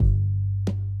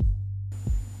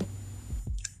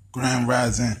Grand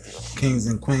Rising, Kings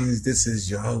and Queens. This is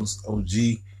your host,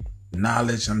 OG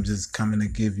Knowledge. I'm just coming to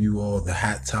give you all the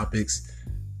hot topics,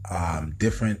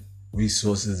 different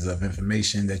resources of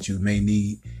information that you may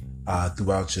need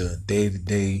throughout your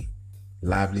day-to-day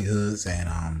livelihoods.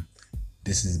 And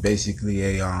this is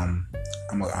basically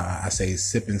I say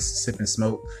sip and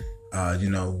smoke,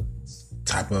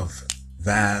 type of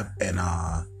vibe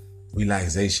and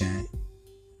relaxation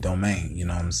domain. You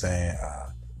know what I'm saying?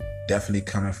 Definitely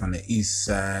coming from the east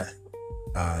side,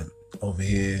 over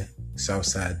here, south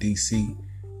side DC.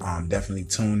 Definitely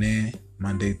tune in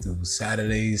Monday through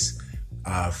Saturdays,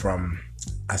 from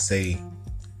I say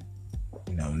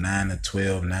 9 to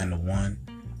 12, 9 to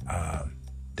 1.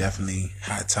 Definitely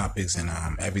hot topics and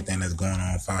everything that's going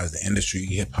on as far as the industry,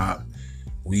 hip hop,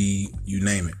 weed, you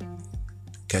name it.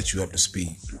 Catch you up to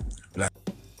speed.